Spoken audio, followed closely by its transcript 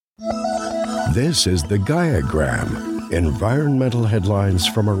This is the GaiaGram, environmental headlines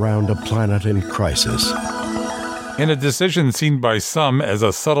from around a planet in crisis. In a decision seen by some as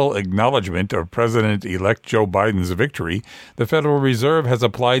a subtle acknowledgement of President-elect Joe Biden's victory, the Federal Reserve has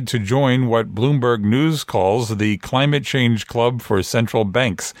applied to join what Bloomberg News calls the Climate Change Club for Central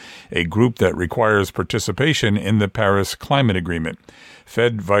Banks, a group that requires participation in the Paris Climate Agreement.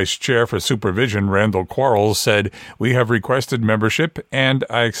 Fed Vice Chair for Supervision Randall Quarles said, "We have requested membership, and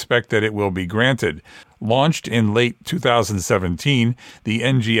I expect that it will be granted." Launched in late 2017, the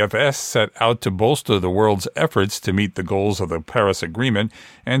NGFS set out to bolster the world's efforts to meet the goals of the Paris Agreement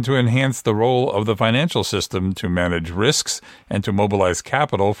and to enhance the role of the financial system to manage risks and to mobilize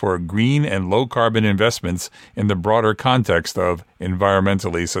capital for green and low-carbon investments in the broader context of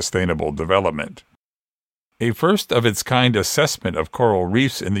environmentally sustainable development. A first-of-its-kind assessment of coral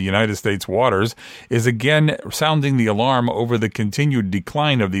reefs in the United States waters is again sounding the alarm over the continued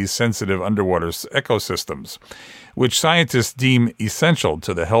decline of these sensitive underwater ecosystems, which scientists deem essential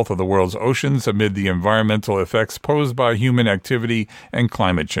to the health of the world's oceans amid the environmental effects posed by human activity and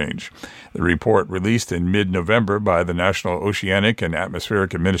climate change. The report, released in mid-November by the National Oceanic and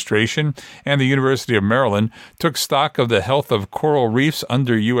Atmospheric Administration and the University of Maryland, took stock of the health of coral reefs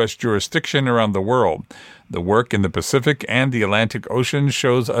under U.S. jurisdiction around the world. The work in the Pacific and the Atlantic Ocean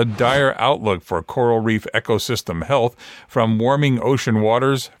shows a dire outlook for coral reef ecosystem health from warming ocean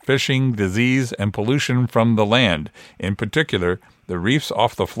waters, fishing, disease, and pollution from the land. In particular, the reefs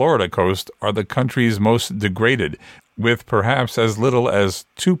off the Florida coast are the country's most degraded, with perhaps as little as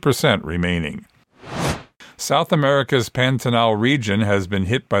 2% remaining. South America's Pantanal region has been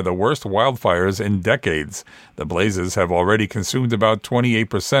hit by the worst wildfires in decades. The blazes have already consumed about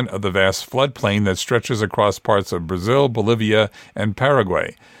 28% of the vast floodplain that stretches across parts of Brazil, Bolivia, and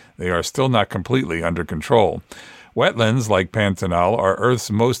Paraguay. They are still not completely under control. Wetlands, like Pantanal, are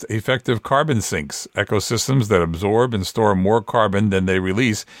Earth's most effective carbon sinks, ecosystems that absorb and store more carbon than they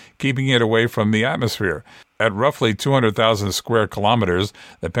release, keeping it away from the atmosphere. At roughly 200,000 square kilometers,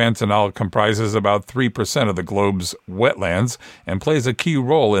 the Pantanal comprises about 3% of the globe's wetlands and plays a key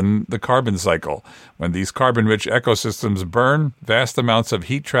role in the carbon cycle. When these carbon-rich ecosystems burn, vast amounts of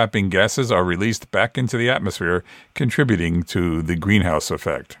heat-trapping gases are released back into the atmosphere, contributing to the greenhouse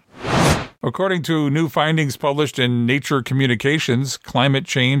effect. According to new findings published in Nature Communications, climate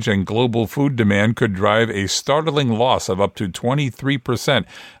change and global food demand could drive a startling loss of up to 23%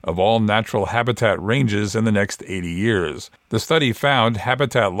 of all natural habitat ranges in the next 80 years. The study found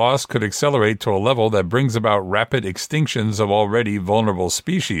habitat loss could accelerate to a level that brings about rapid extinctions of already vulnerable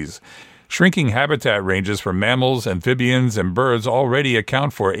species. Shrinking habitat ranges for mammals, amphibians, and birds already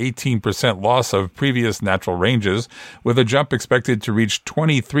account for 18% loss of previous natural ranges, with a jump expected to reach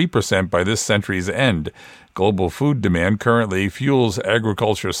 23% by this century's end. Global food demand currently fuels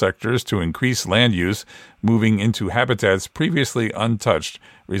agriculture sectors to increase land use, moving into habitats previously untouched,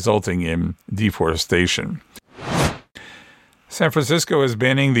 resulting in deforestation. San Francisco is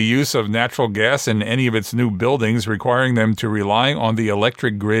banning the use of natural gas in any of its new buildings, requiring them to rely on the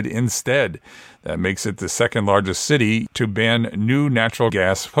electric grid instead. That makes it the second largest city to ban new natural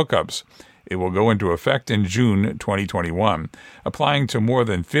gas hookups. It will go into effect in June 2021, applying to more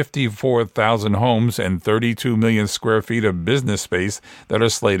than 54,000 homes and 32 million square feet of business space that are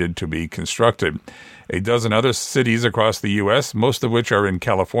slated to be constructed. A dozen other cities across the U.S., most of which are in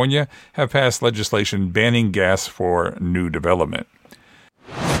California, have passed legislation banning gas for new development.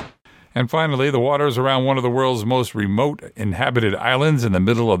 And finally, the waters around one of the world's most remote inhabited islands in the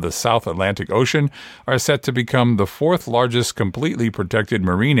middle of the South Atlantic Ocean are set to become the fourth largest completely protected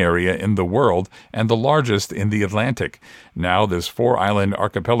marine area in the world and the largest in the Atlantic. Now, this four-island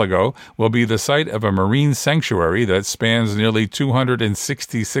archipelago will be the site of a marine sanctuary that spans nearly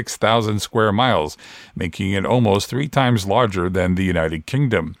 266,000 square miles, making it almost 3 times larger than the United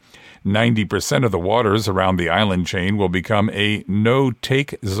Kingdom. 90% of the waters around the island chain will become a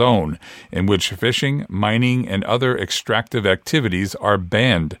no-take zone, in which fishing, mining, and other extractive activities are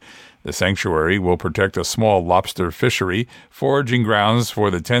banned. The sanctuary will protect a small lobster fishery, foraging grounds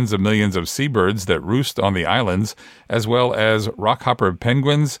for the tens of millions of seabirds that roost on the islands, as well as rockhopper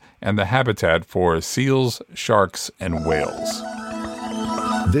penguins and the habitat for seals, sharks, and whales.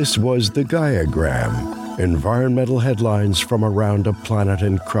 This was the GaiaGram, environmental headlines from around a planet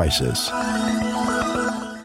in crisis.